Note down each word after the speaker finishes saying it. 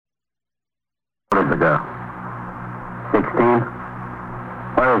What is the girl? 16?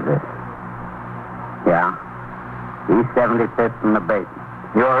 Where is this? Yeah. East 75th from the basement.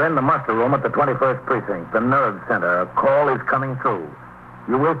 You are in the muster room at the 21st Precinct, the nerve center. A call is coming through.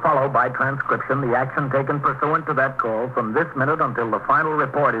 You will follow by transcription the action taken pursuant to that call from this minute until the final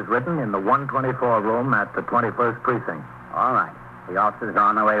report is written in the 124 room at the 21st Precinct. All right. The officers are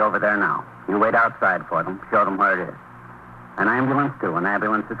on their way over there now. You wait outside for them. Show them where it is. An ambulance, too. An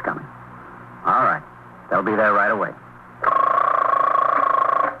ambulance is coming. All right. They'll be there right away.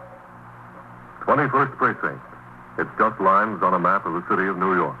 21st Precinct. It's just lines on a map of the city of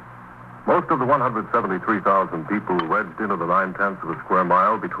New York. Most of the 173,000 people wedged into the 9/10 of a square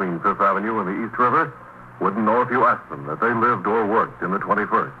mile between Fifth Avenue and the East River wouldn't know if you asked them that they lived or worked in the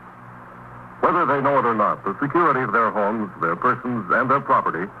 21st. Whether they know it or not, the security of their homes, their persons, and their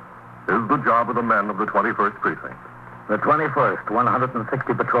property is the job of the men of the 21st Precinct. The 21st,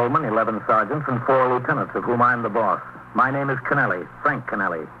 160 patrolmen, 11 sergeants, and 4 lieutenants, of whom I'm the boss. My name is Kennelly, Frank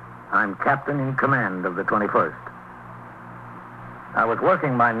Kennelly. I'm captain in command of the 21st. I was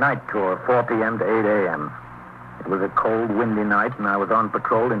working my night tour, 4 p.m. to 8 a.m. It was a cold, windy night, and I was on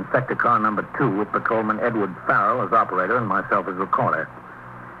patrol in sector car number 2 with Patrolman Edward Farrell as operator and myself as recorder.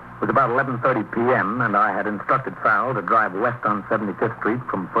 It was about 11:30 p.m., and I had instructed Farrell to drive west on 75th Street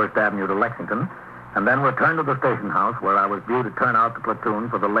from 1st Avenue to Lexington, and then return to the station house where I was due to turn out the platoon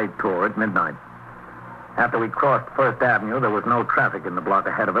for the late tour at midnight. After we crossed 1st Avenue, there was no traffic in the block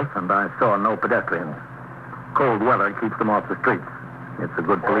ahead of us, and I saw no pedestrians. Cold weather keeps them off the streets. It's a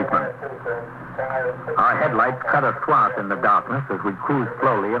good policeman. Our headlights cut a swath in the darkness as we cruised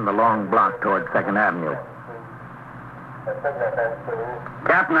slowly in the long block toward 2nd Avenue.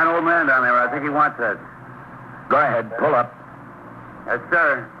 Captain, that old man down there, I think he wants us. Go ahead, pull up. Yes,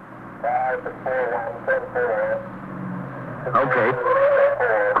 sir. Okay.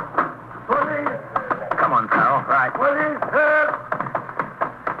 Come on, Farrell. Right.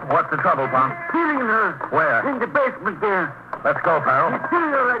 What's the trouble, Pom? Killing her. Where? In the basement there. Let's go, Farrell.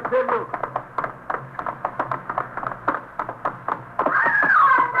 Killing her, I tell you.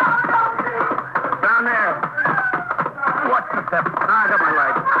 Down there. Watch the steps. I got my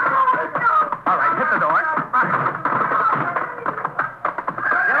light. All right, hit the door.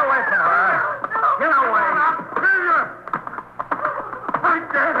 Get away from her. Get away. Kill her. Right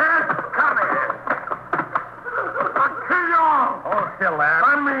there. Come here. I'll kill you all. Hold still there. I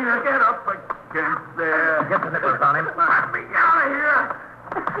mean, get up against there. Get the nippers on him. Let me out of here.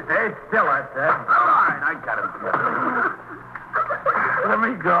 Stay still, I said. All right, I got him. Let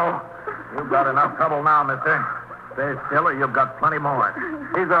me go. You've got enough trouble now, mister. Stay still or you've got plenty more.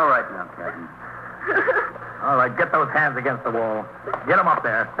 He's all right now, Captain. All right, get those hands against the wall. Get them up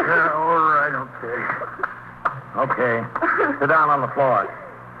there. Yeah, all right, okay. Okay. Sit down on the floor.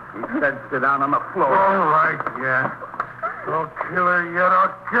 He said sit down on the floor. All right, yeah. Don't kill her yet,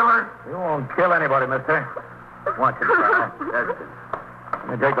 I'll kill her. You won't kill anybody, mister. Watch it, Farrell. That's it.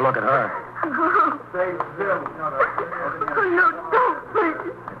 Let me take a look at her. Stay still. Oh, no, don't, please.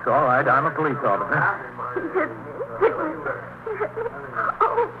 It's all right. I'm a police officer. Hit me.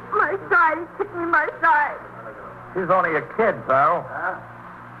 Oh, my side. He hit me my side. She's only a kid, Farrell.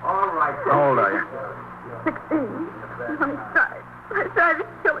 All right. How old are you? 16. My side. My side is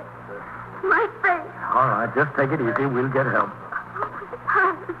killing. My face. All right, just take it easy. We'll get help.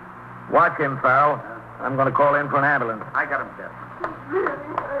 Oh, Watch him, Farrell. I'm going to call in for an ambulance. I got him, Captain.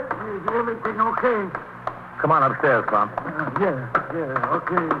 Is everything okay? Come on upstairs, Pom. Yeah,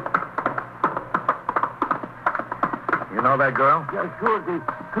 okay. You know that girl? Yeah, sure, the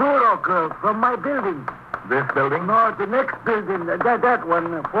Truro girl from my building. This building? No, the next building, that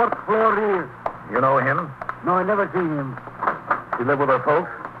one, 4th floor here. You know him? No, I never seen him. She live with her folks?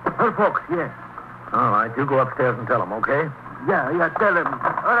 Her folks, yes. All right, you go upstairs and tell them, okay? Yeah, tell him.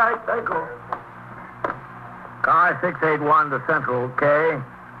 All right, I go. Car 681 to Central, K.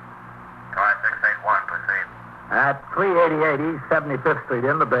 Car 681, proceed. At 388 East 75th Street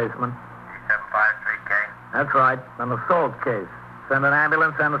in the basement. E75 Street, K. That's right, an assault case. Send an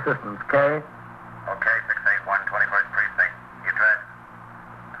ambulance and assistance, K. Okay, 681, 21st Precinct. The address?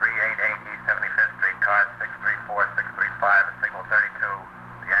 388 East 75th Street, cars 634, 635, and signal 32.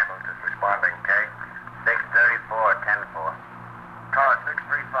 The ambulance is responding, K. 634, 10-4. Car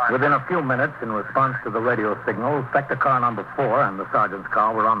 635. Within a few minutes, in response to the radio signal, sector car number 4 and the sergeant's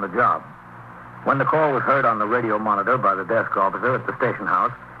car were on the job. When the call was heard on the radio monitor by the desk officer at the station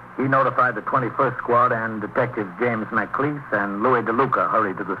house, he notified the 21st Squad and Detectives James McLeese and Louis DeLuca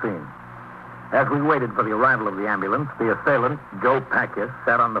hurried to the scene. As we waited for the arrival of the ambulance, the assailant, Joe Packias,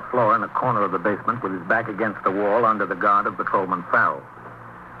 sat on the floor in a corner of the basement with his back against the wall under the guard of Patrolman Farrell.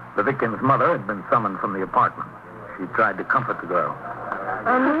 The victim's mother had been summoned from the apartment. She tried to comfort the girl.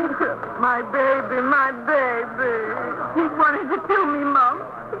 Anita, my baby, my baby. He wanted to kill me, Mom.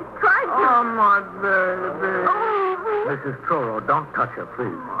 He tried to. Oh, my baby. Oh, Mrs. Truro, don't touch her,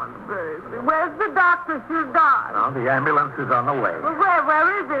 please. My baby. where's the doctor? She's died. Now, the ambulance is on the way. Well, where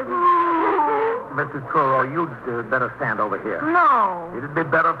is it? Mrs. Truro, you'd better stand over here. No. It'd be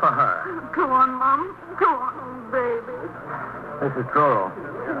better for her. Go on, Mom. Go on, baby. Mrs. Truro,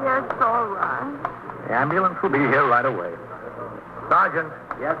 Yes, all right. the ambulance will be here right away. Sergeant.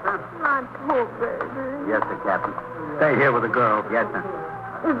 Yes, sir? My poor baby. Yes, sir, Captain. Stay here with the girl. Yes, sir.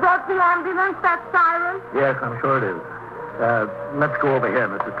 Is that the ambulance, that siren? Yes, I'm sure it is. Let's go over here,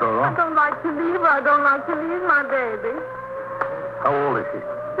 Mrs. I Truro. don't like to leave her. I don't like to leave my baby. How old is she?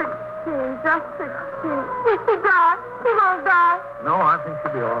 16, just 16. If she dies, she won't die. No, I think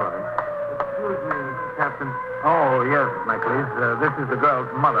she'll be all right. Excuse me, Captain. Oh, yes, McLeese. This is the girl's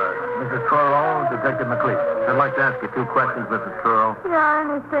mother, Mrs. Truro, Detective McLeese. I'd like to ask you 2 questions, Mrs. Truro. Yeah,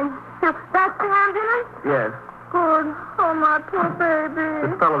 anything. That's the ambulance? Yes. Good. Oh, my poor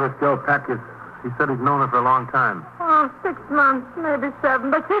baby. fellow, this Joe Packus, he said he's known her for a long time. Oh, 6 months, maybe 7.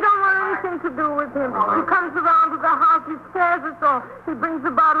 But she don't want anything to do with him. He comes around to the house. He scares us all. He brings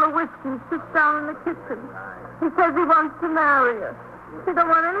a bottle of whiskey, sits down in the kitchen. He says he wants to marry us. She don't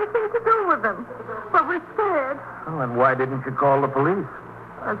want anything to do with him. But we're scared. Oh, and why didn't you call the police?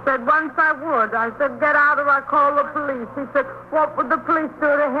 I said once I would. I said, get out or I call the police. He said, what would the police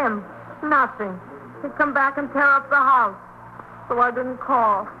do to him? Nothing. He'd come back and tear up the house. So I didn't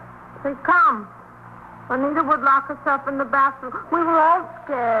call. He'd come. Anita would lock herself in the bathroom. We were all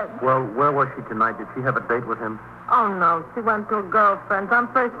scared. Well, where was she tonight? Did she have a date with him? Oh, no. She went to a girlfriend's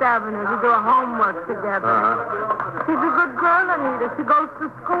on First Avenue to do her homework together. Uh-huh. She's a good girl, Anita. She goes to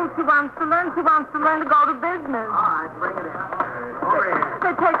school. She wants to learn. She wants to learn to go to business. All right, bring it in. Over here.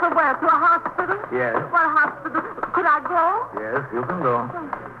 They take her where? To a hospital? Yes. What hospital? Could I go? Yes, you can go.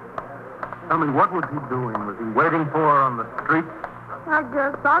 Tell me, what was he doing? Was he waiting for her on the street? I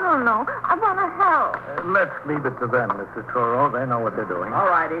guess. I don't know. I want to help. Let's leave it to them, Mrs. Truro. They know what they're doing. All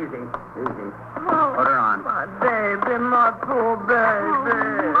right, easy. Easy. Oh, Put her on. my baby, my poor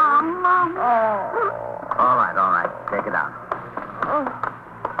baby. Mama. Oh. All right. Take it out.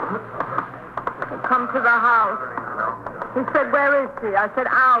 Come to the house. He said, where is she? I said,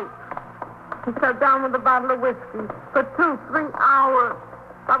 out. He sat down with a bottle of whiskey for 2-3 hours.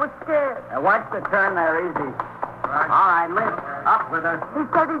 I was scared. Now, watch the turn there, easy. All right, lift. Up with her. He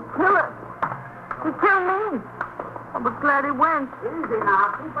said he'd kill her. He'd kill me. I was glad he went. Easy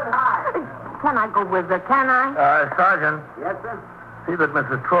now. Keep it high. Can I go with her? Can I? Sergeant, Yes, sir? see that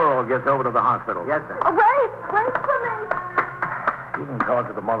Mrs. Truro gets over to the hospital. Yes, sir. Oh, wait for me. You can talk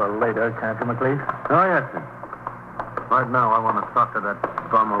to the mother later, can't you, McLeese? Oh, yes, sir. Right now, I want to talk to that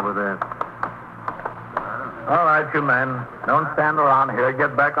bum over there. All right, you men. Don't stand around here.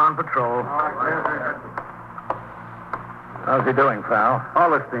 Get back on patrol. How's he doing, Fal? All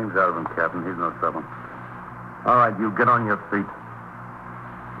the steam's out of him, Captain. He's no trouble. All right, you get on your feet.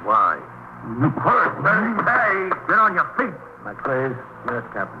 Why? You first, then hey, get on your feet. McLeese? Yes,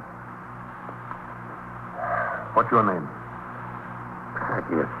 Captain. What's your name?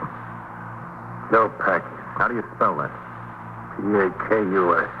 Packus. Joe Packus. How do you spell that?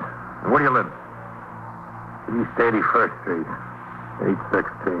 P-A-K-U-S. And where do you live? East 81st Street.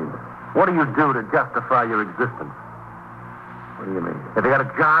 816. What do you do to justify your existence? What do you mean? Have you got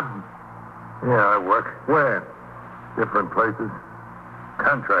a job? Yeah, I work. Where? Different places.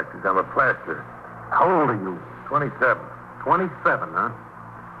 Contractors. I'm a plasterer. How old are you? 27. 27, huh?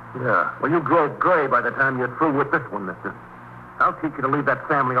 Yeah. Well, you grow gray by the time you're through with this one, mister. I'll teach you to leave that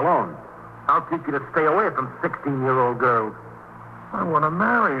family alone. I'll teach you to stay away from 16-year-old girls. I want to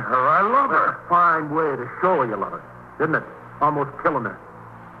marry her. I love her. A fine way to show her you love her, isn't it? Almost killing her.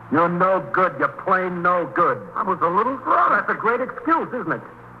 You're no good. You're plain no good. I was a little drunk. That's a great excuse, isn't it?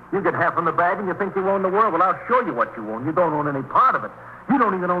 You get half in the bag and you think you own the world. Well, I'll show you what you own. You don't own any part of it. You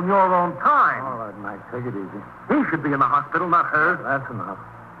don't even own your own time. All right, Mike. Take it easy. He should be in the hospital, not her. That's enough.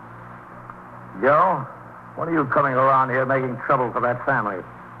 Joe, what are you coming around here making trouble for that family?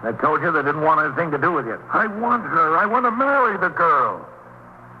 They told you they didn't want anything to do with you. I want her. I want to marry the girl.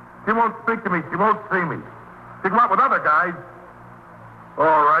 She won't speak to me. She won't see me. She can go out with other guys.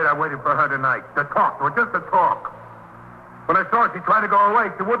 All right, I waited for her tonight. To talk to her, just to talk. When I saw her, she tried to go away.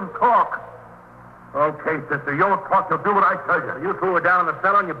 She wouldn't talk. Okay, sister, you won't talk. You'll do what I tell you. You threw her down in the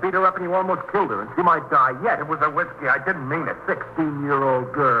cellar and you beat her up and you almost killed her. And She might die yet. It was a whiskey. I didn't mean it.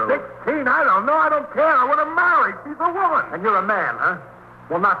 16-year-old girl. 16? I don't know. I don't care. I want to marry. She's a woman. And you're a man, huh?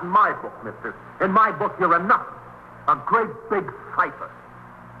 Well, not in my book, mister. In my book, you're a nothing. A great big cipher.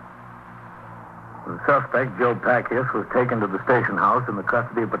 The suspect, Joe Packius, was taken to the station house in the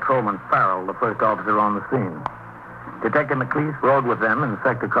custody of Patrolman Farrell, the first officer on the scene. Detective McLeese rode with them in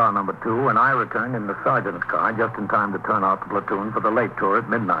sector car number 2, and I returned in the sergeant's car just in time to turn out the platoon for the late tour at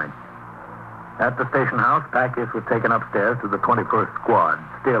midnight. At the station house, Packius was taken upstairs to the 21st Squad,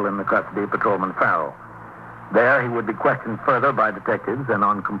 still in the custody of Patrolman Farrell. There, he would be questioned further by detectives and,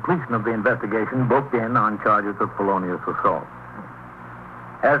 on completion of the investigation, booked in on charges of felonious assault.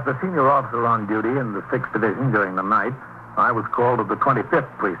 As the senior officer on duty in the 6th Division during the night, I was called to the 25th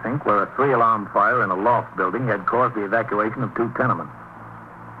Precinct, where a 3-alarm fire in a loft building had caused the evacuation of 2 tenements.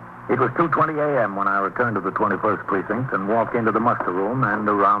 It was 2:20 a.m. when I returned to the 21st Precinct and walked into the muster room and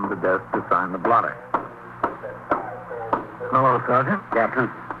around the desk to sign the blotter. Hello, Sergeant. Captain.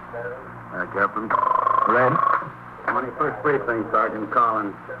 Captain. Red. 21st Precinct, Sergeant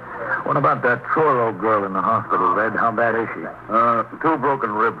Collins. What about that Truro girl in the hospital, Red? How bad is she? 2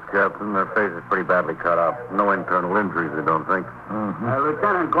 broken ribs, Captain. Their face is pretty badly cut up. No internal injuries, I don't think.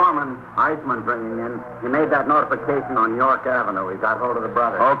 Lieutenant Gorman, Iceman's ringing in. He made that notification on York Avenue. He got hold of the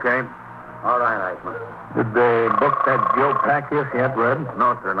brother. Okay. All right, Iceman. Did they book that Joe Packius yet, Red?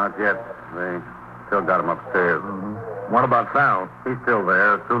 No, sir, not yet. They still got him upstairs. What about Farrell? He's still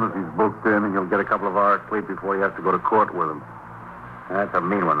there. As soon as he's booked in, he'll get a couple of hours sleep before he has to go to court with him. That's a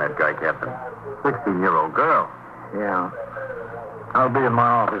mean one, that guy, Captain. 16-year-old girl. Yeah. I'll be in my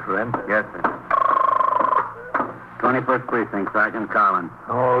office, Red. Yes, sir. 21st Precinct, Sergeant Collins.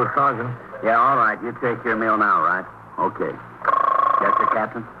 Oh, Sergeant. Yeah, all right. You take your meal now, right? Okay. Yes, sir,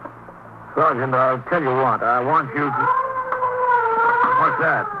 Captain? Sergeant, I'll tell you what. I want you to... What's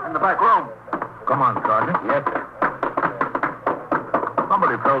that? In the back room. Come on, Sergeant. Yes, sir.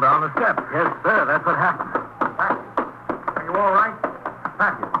 Somebody fell down the steps. Yes, sir. That's what happened. Are you all right?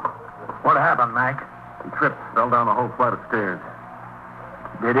 Packius. What happened, Mac? He tripped, fell down a whole flight of stairs.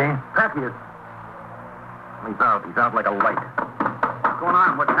 Did he? Packius. He's out. He's out like a light. What's going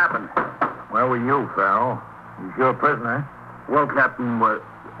on? What happened? Where were you, Farrell? He's your prisoner. Well, Captain, Just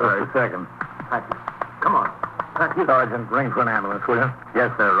a second. Packius. Come on. Packius. Sergeant, ring for an ambulance, will you?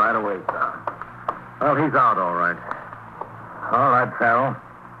 Yes, sir, right away, sir. Well, he's out, all right. All right, Farrell.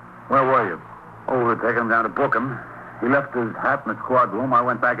 Where were you? Oh, we were taking him down to book him. He left his hat in the squad room. I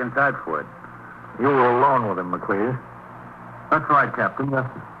went back inside for it. You were alone with him, McLeese. That's right, Captain. Yes,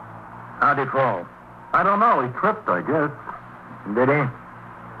 sir. How'd he fall? I don't know. He tripped, I guess. Did he?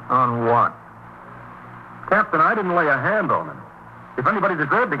 On what? Captain, I didn't lay a hand on him. If anybody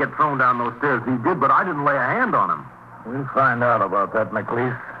deserved to get thrown down those stairs, he did, but I didn't lay a hand on him. We'll find out about that,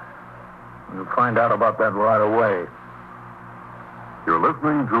 McLeese. We'll find out about that right away. You're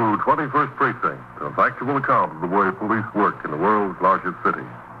listening to 21st Precinct, a factual account of the way police work in the world's largest city.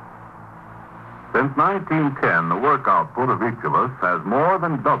 Since 1910, the work output of each of us has more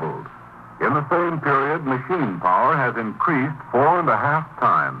than doubled. In the same period, machine power has increased 4.5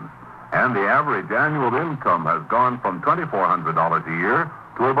 times, and the average annual income has gone from $2,400 a year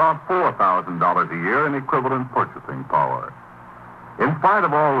to about $4,000 a year in equivalent purchasing power. In spite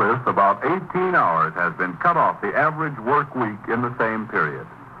of all this, about 18 hours has been cut off the average work week in the same period.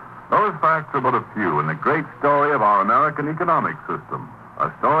 Those facts are but a few in the great story of our American economic system,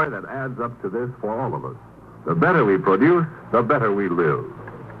 a story that adds up to this for all of us. The better we produce, the better we live.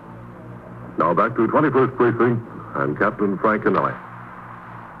 Now back to 21st Precinct and Captain Frank Kennelly.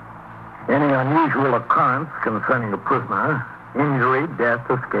 Any unusual occurrence concerning a prisoner, injury, death,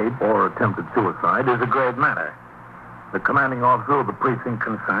 escape, or attempted suicide is a grave matter. The commanding officer of the precinct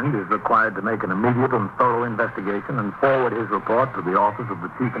concerned is required to make an immediate and thorough investigation and forward his report to the office of the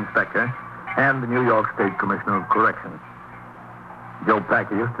chief inspector and the New York State Commissioner of Corrections. Joe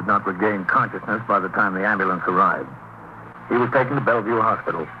Packius did not regain consciousness by the time the ambulance arrived. He was taken to Bellevue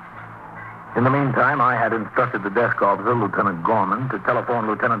Hospital. In the meantime, I had instructed the desk officer, Lieutenant Gorman, to telephone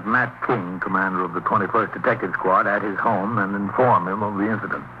Lieutenant Matt King, commander of the 21st Detective Squad, at his home and inform him of the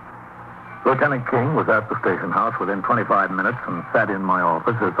incident. Lieutenant King was at the station house within 25 minutes and sat in my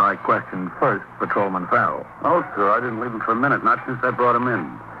office as I questioned first Patrolman Farrell. Oh, sir, I didn't leave him for a minute, not since I brought him in.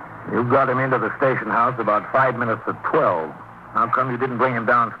 You got him into the station house about 5 minutes to 12. How come you didn't bring him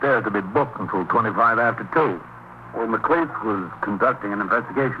downstairs to be booked until 25 after 2? Well, McLeese was conducting an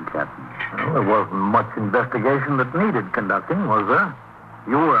investigation, Captain. Well, there wasn't much investigation that needed conducting, was there?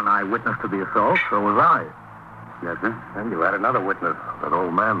 You were an eyewitness to the assault, so was I. Yes, sir. And you had another witness, that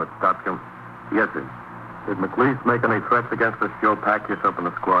old man that stopped you. Yes, sir. Did McLeese make any threats against this Joe Packius up in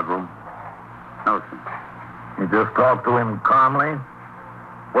the squad room? No, sir. You just talked to him calmly?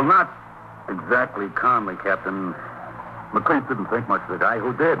 Well, not exactly calmly, Captain. McLeese didn't think much of the guy.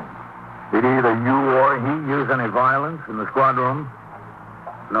 Who did? Did either you or he use any violence in the squad room?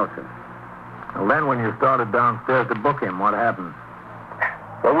 No, sir. Well, then when you started downstairs to book him, what happened?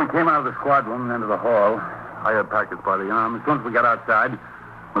 Well, we came out of the squad room and into the hall. I had Packers by the arm. As soon as we got outside,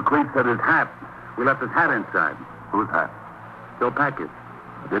 McLeod said his hat. We left his hat inside. Whose hat? Joe Packers.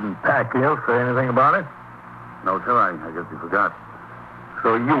 Didn't Pacquiao say anything about it? No, sir. I guess he forgot.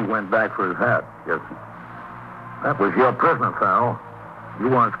 So you went back for his hat? Yes, sir. That was your prisoner, Farrell. You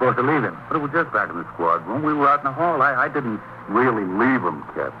weren't supposed to leave him. But it was just back in the squad room. We were out in the hall. I didn't really leave him,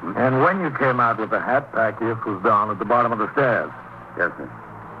 Captain. And when you came out with the hat, Pacquiao was down at the bottom of the stairs. Yes, sir.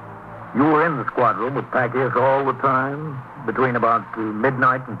 You were in the squad room with Pacquiao all the time, between about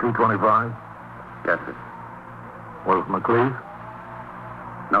midnight and 2:25? Yes, sir. Was McLeod?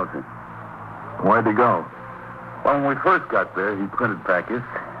 No, sir. Where'd he go? Well, when we first got there, he printed Packers.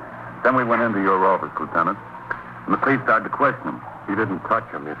 Then we went into your office, Lieutenant. McLeod started to question him. He didn't touch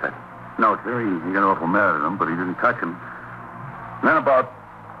him, you said? No, sir. He got awful mad at him, but he didn't touch him. And then about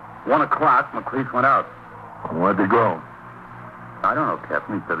 1 o'clock, McLeod went out. Where'd he go? I don't know,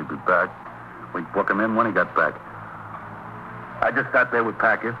 Captain. He said he'd be back. We'd book him in when he got back. I just sat there with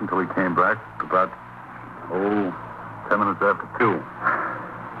Packers until he came back about, 10 minutes after 2.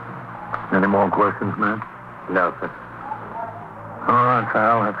 Any more questions, man? No, sir. All right,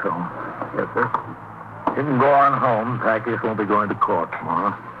 Farrell, that's all. Yes, sir. You can go on home. Pacquiao won't be going to court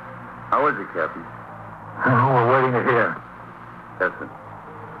tomorrow. How is he, Captain? Oh, we're waiting to hear. Yes, sir.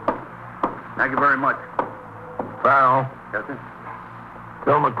 Thank you very much. Farrell, Yes, sir.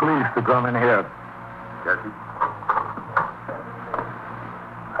 tell McLeod to come in here. Yes, sir.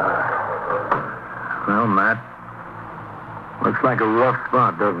 Well, Matt, looks like a rough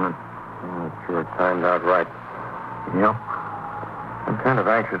spot, doesn't it? It sure timed out right. Yep. I'm kind of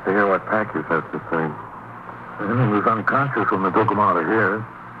anxious to hear what Packers has to say. He was unconscious when they took him out of here.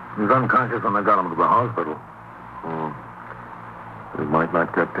 He was unconscious when they got him to the hospital. We might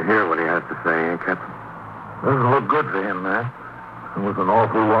not get to hear what he has to say, Captain? Doesn't look good for him, Matt. It was an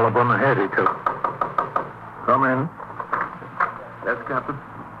awful wallop on the head he took. Come in. Yes, Captain.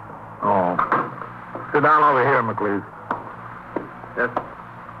 Oh. Sit down over here, McLeod. Yes.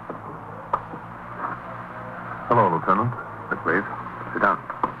 Hello, Lieutenant. Please. Sit down.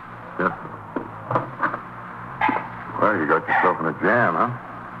 Yes. Well, you got yourself in a jam, huh?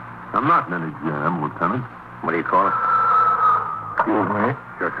 I'm not in any jam, Lieutenant. What do you call it? Excuse me.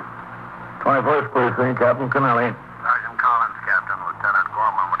 Sure, sir. 21st Precinct, Captain Kennelly. Sergeant Collins, Captain. Lieutenant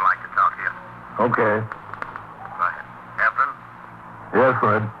Gorman would like to talk to you. Okay. Go ahead. Captain, Yes,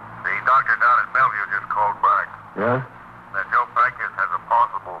 Fred. the doctor down at Bellevue just called back. Yes? That Joe Packers has a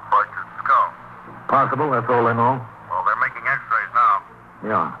possible fractured skull. Possible, that's all they know. Well, they're making x-rays now.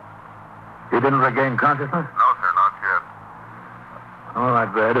 Yeah. He didn't regain consciousness? No, sir, not yet. All right,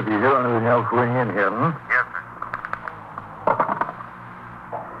 Brad. If you hear anything else, ring in here, huh? Yes, sir.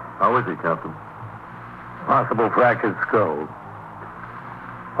 How is he, Captain? Possible fractured skull.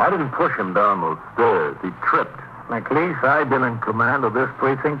 I didn't push him down those stairs. He tripped. McLeese, I've been in command of this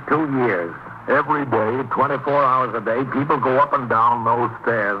precinct 2 years. Every day, 24 hours a day, people go up and down those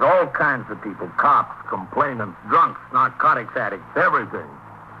stairs. All kinds of people. Cops, complainants, drunks, narcotics addicts, everything.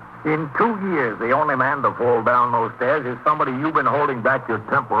 In 2 years, the only man to fall down those stairs is somebody you've been holding back your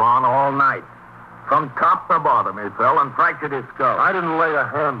temper on all night. From top to bottom, he fell and fractured his skull. I didn't lay a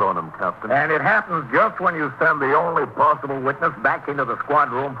hand on him, Captain. And it happens just when you send the only possible witness back into the squad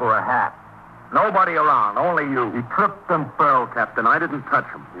room for a hat. Nobody around, only you. He tripped and fell, Captain. I didn't touch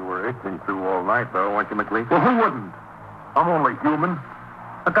him. You were itching through all night, though, weren't you, McLeod? Well, who wouldn't? I'm only human.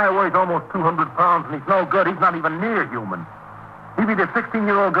 A guy weighs almost 200 pounds, and he's no good. He's not even near human. He beat a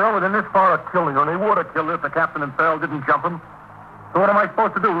 16-year-old girl within this far of killing her, and he would have killed her if the captain and Farrell didn't jump him. So what am I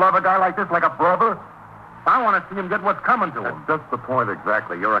supposed to do, love a guy like this like a brother? I want to see him get what's coming to him. That's just the point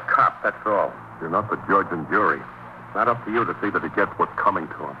exactly. You're a cop, that's all. You're not the judge and jury. It's not up to you to see that he gets what's coming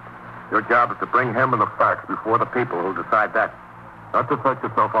to him. Your job is to bring him and the facts before the people who decide that. Not to set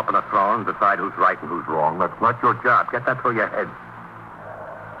yourself up in a throne and decide who's right and who's wrong. That's not your job. Get that through your head.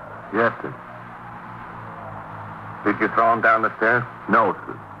 Yes, sir. Did you throw him down the stairs? No,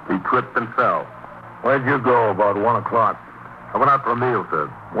 sir. He tripped and fell. Where'd you go about 1 o'clock? I went out for a meal, sir.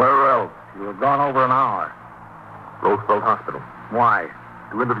 Where else? You were gone over an hour. Roosevelt Hospital. Why?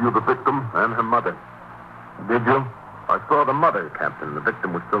 To interview the victim and her mother. Did you? I saw the mother, Captain. The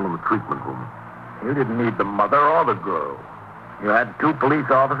victim was still in the treatment room. You didn't need the mother or the girl. You had 2 police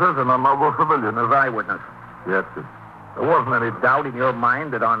officers and another civilian as eyewitness. Yes, sir. There wasn't any doubt in your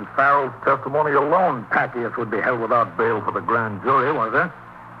mind that on Farrell's testimony alone, Pacquiao would be held without bail for the grand jury, was there?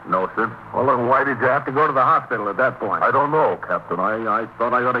 No, sir. Well, then why did you have to go to the hospital at that point? I don't know, Captain. I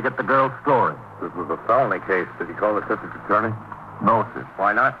thought I ought to get the girl's story. This was a felony case. Did he call the district attorney? No, sir.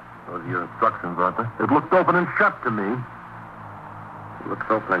 Why not? Those are your instructions, aren't they? It looked open and shut to me. It looks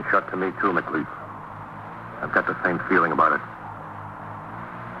open and shut to me, too, McLeese. I've got the same feeling about it.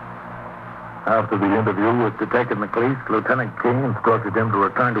 After the interview with Detective McLeese, Lieutenant King instructed him to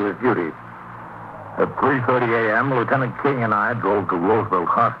return to his duty. At 3:30 a.m., Lieutenant King and I drove to Roosevelt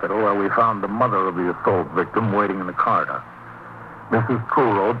Hospital, where we found the mother of the assault victim waiting in the corridor. Mrs.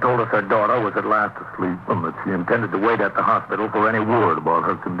 Truro told us her daughter was at last asleep and that she intended to wait at the hospital for any word about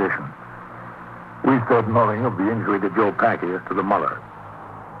her condition. We said nothing of the injury to Joe Packias to the mother.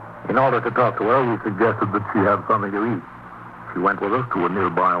 In order to talk to her, we suggested that she have something to eat. She went with us to a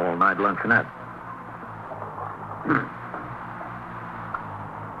nearby all-night luncheonette.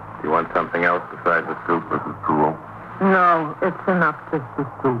 You want something else besides the soup, Mrs. Truro? No, it's enough, just the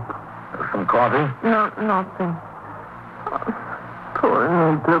soup. Some coffee? No, nothing. Poor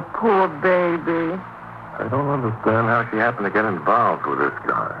Nita, poor baby. I don't understand how she happened to get involved with this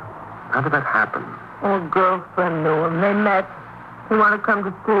guy. How did that happen? Oh, girlfriend knew him. They met. He wanted to come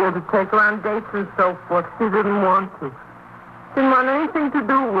to see her to take her on dates and so forth. She didn't want to. Didn't want anything to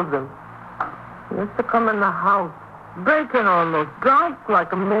do with him. He used to come in the house, breaking almost, drunk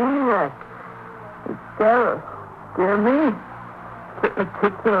like a maniac. He'd scare her. Scare me. Sit in the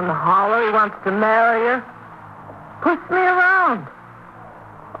kitchen and holler. He wants to marry her. Push me around.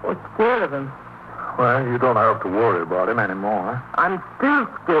 I was scared of him. Well, you don't have to worry about him anymore. I'm still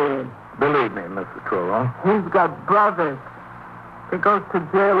scared. Believe me, Mr. Truro. He's got brothers. If he goes to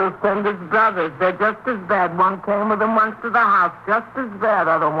jail, he'll send his brothers. They're just as bad. One came with him once to the house. Just as bad.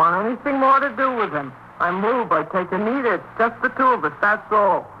 I don't want anything more to do with him. I move. I take Anita. It's just the two of us. That's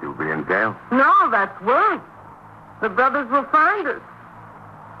all. You'll be in jail? No, that's worse. The brothers will find us.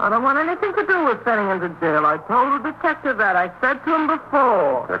 I don't want anything to do with sending him to jail. I told the detective that. I said to him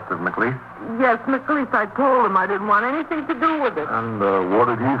before. Detective McLeese? Yes, McLeese, I told him I didn't want anything to do with it. And what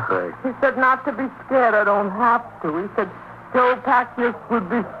did he say? He said not to be scared. I don't have to. He said Joe Packias would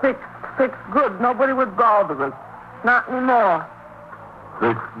be fixed good. Nobody would bother us. Not anymore.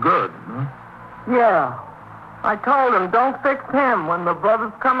 Fixed good, hmm? Yeah. I told him, don't fix him. When the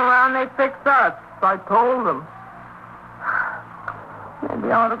brothers come around, they fix us. So I told him.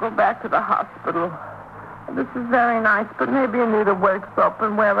 Maybe I ought to go back to the hospital. This is very nice, but maybe Anita wakes up,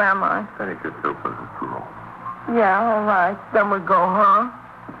 and where am I? Finish your soup, Mrs. Truro. Yeah, all right. Then we go, huh?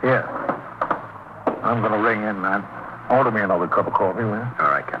 Yes. I'm going to ring in, man. Order me another cup of coffee, will you? All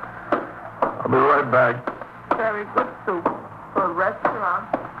right, Captain. I'll be right back. Very good soup for a restaurant.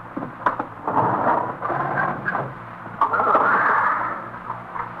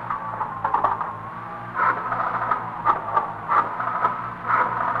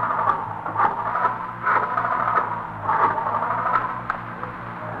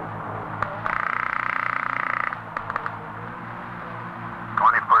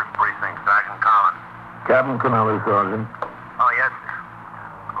 Captain Kennelly, Sergeant. Oh, yes, sir.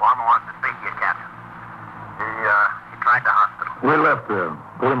 Gorman wants to speak to you, Captain. He tried the hospital. We left there.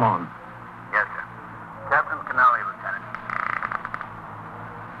 Put him on. Yes, sir. Captain Kennelly, Lieutenant.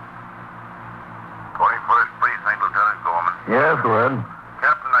 21st Precinct, Lieutenant Gorman. Yes, Red.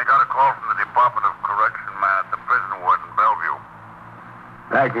 Captain, I got a call from the Department of Correction man at the prison ward in Bellevue.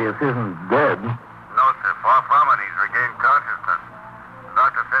 Packias isn't dead. No, sir. Far from it. He's regained consciousness. The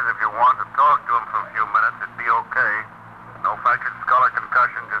doctor says if you want to talk to him for a few minutes, it'd be okay. No fractured skull or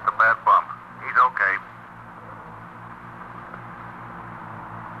concussion, just a bad bump. He's okay.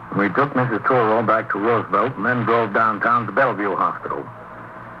 We took Mrs. Truro back to Roosevelt and then drove downtown to Bellevue Hospital.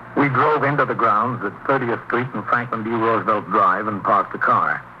 We drove into the grounds at 30th Street and Franklin D. Roosevelt Drive and parked the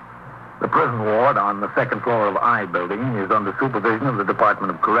car. The prison ward on the second floor of I Building is under supervision of the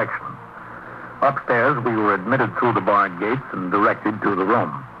Department of Correction. Upstairs, we were admitted through the barred gates and directed to the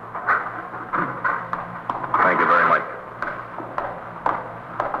room. Thank you very much.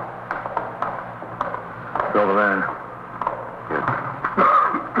 It's over there. Yes.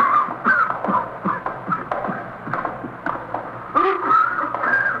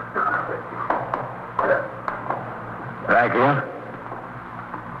 Back here?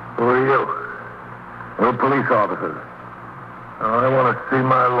 Who are you? We're police officers. I want to see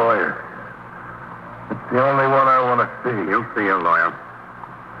my lawyer. It's the only one I want to see. You'll see a lawyer.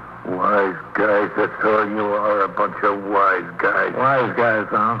 Wise guys, that's all you are, a bunch of wise guys. Wise guys,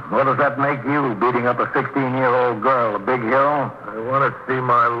 huh? What does that make you, beating up a 16-year-old girl, a big hero? I want to see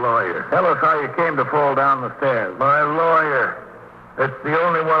my lawyer. Tell us how you came to fall down the stairs. My lawyer. That's the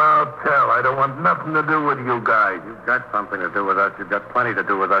only one I'll tell. I don't want nothing to do with you guys. You've got something to do with us. You've got plenty to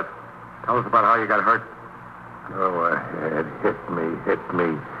do with us. Tell us about how you got hurt. Go ahead. Hit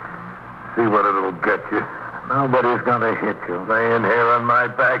me. See what it'll get you. Nobody's gonna hit you. Laying here on my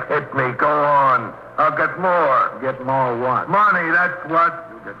back. Hit me. Go on. I'll get more. Get more what? Money, that's what.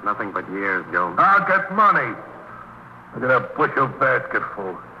 You get nothing but years, Joe. I'll get money. Look at a bushel basket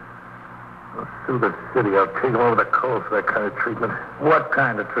full. I'll sue the city. I'll take them over the coast for that kind of treatment. What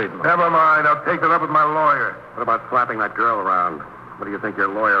kind of treatment? Never mind. I'll take it up with my lawyer. What about slapping that girl around? What do you think your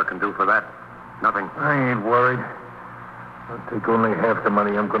lawyer can do for that? Nothing. I ain't worried. I'll take only half the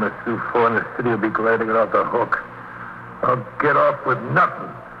money I'm going to sue for, and the city will be glad to get off the hook. I'll get off with nothing.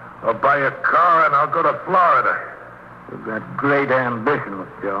 I'll buy a car, and I'll go to Florida. You've got great ambitions,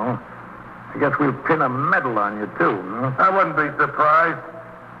 Joe. I guess we'll pin a medal on you, too, huh? I wouldn't be surprised.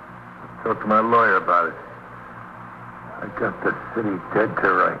 I'll talk to my lawyer about it. I got the city dead to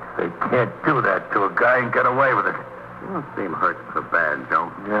rights. They can't do that to a guy and get away with it. You don't seem hurt so bad, Joe.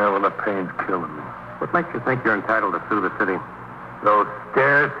 Yeah, well, the pain's killing me. What makes you think you're entitled to sue the city? Those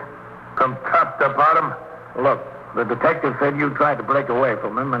stairs, from top to bottom. Look, the detective said you tried to break away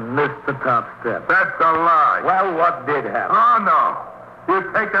from him and missed the top step. That's a lie. Well, what did happen? Oh, no. You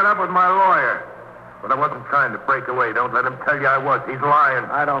take that up with my lawyer. But I wasn't trying to break away. Don't let him tell you I was. He's lying.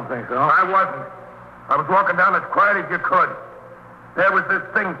 I don't think so. I wasn't. I was walking down as quiet as you could. There was this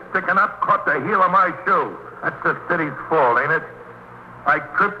thing sticking up, caught the heel of my shoe. That's the city's fault, ain't it? I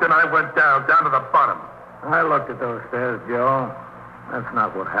tripped and I went down to the bottom. I looked at those stairs, Joe. That's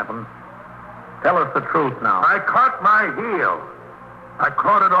not what happened. Tell us the truth now. I caught my heel. I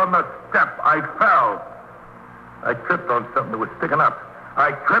caught it on the step. I fell. I tripped on something that was sticking up.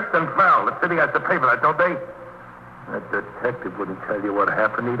 I tripped and fell. The city has to pay for that, don't they? That detective wouldn't tell you what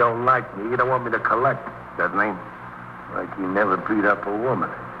happened. He don't like me. He don't want me to collect. Doesn't he? Like he never beat up a woman.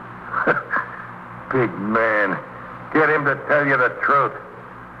 Big man. Get him to tell you the truth.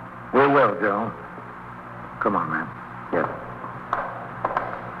 We will, Joe. Come on, man. Yes.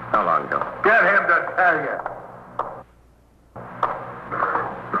 How long, Joe? Get him to tell you.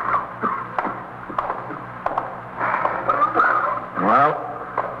 Well,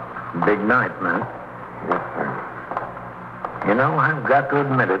 big night, man. Yes, sir. You know, I've got to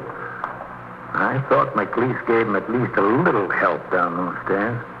admit it. I thought McLeese gave him at least a little help down those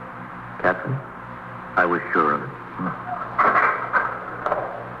stairs. Captain, I was sure of it.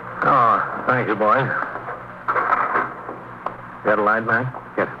 Oh, thank you, boys. Got a light, man?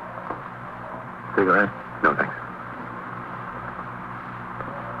 Yes. Cigarette? No, thanks.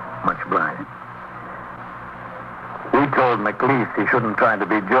 Much obliged. We told McLeese he shouldn't try to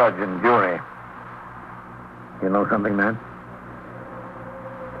be judge and jury. You know something, man?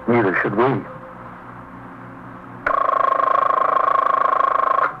 Neither should we.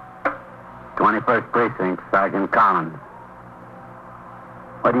 "21st Precinct, Sergeant Collins.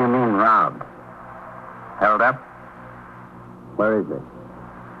 What do you mean, robbed? Held up? Where is it?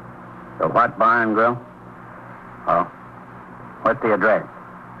 The what bar and grill? Oh. What's the address?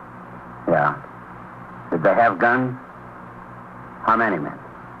 Yeah. Did they have guns? How many men?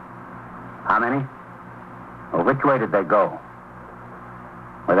 How many? Well, which way did they go?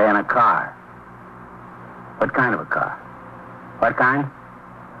 Were they in a car? What kind of a car? What kind?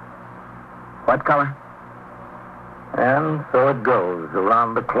 What color? And so it goes,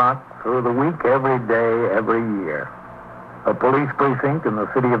 around the clock, through the week, every day, every year. A police precinct in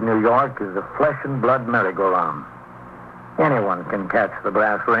the city of New York is a flesh and blood merry-go-round. Anyone can catch the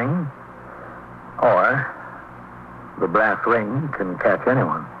brass ring, or the brass ring can catch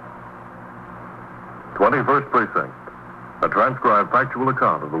anyone. 21st Precinct, a transcribed factual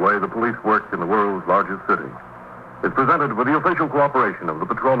account of the way the police work in the world's largest city. It's presented with the official cooperation of the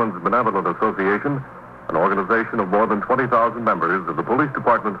Patrolmen's Benevolent Association, an organization of more than 20,000 members of the Police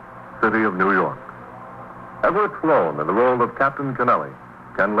Department, City of New York. Everett Sloan in the role of Captain Kennelly,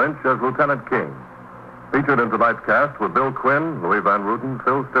 Ken Lynch as Lieutenant King. Featured in tonight's cast were Bill Quinn, Louis Van Ruten,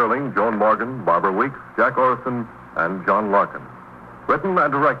 Phil Sterling, Joan Morgan, Barbara Weeks, Jack Orson, and John Larkin. Written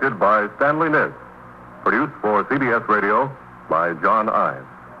and directed by Stanley Niss. Produced for CBS Radio by John Ives.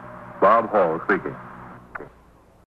 Bob Hall speaking.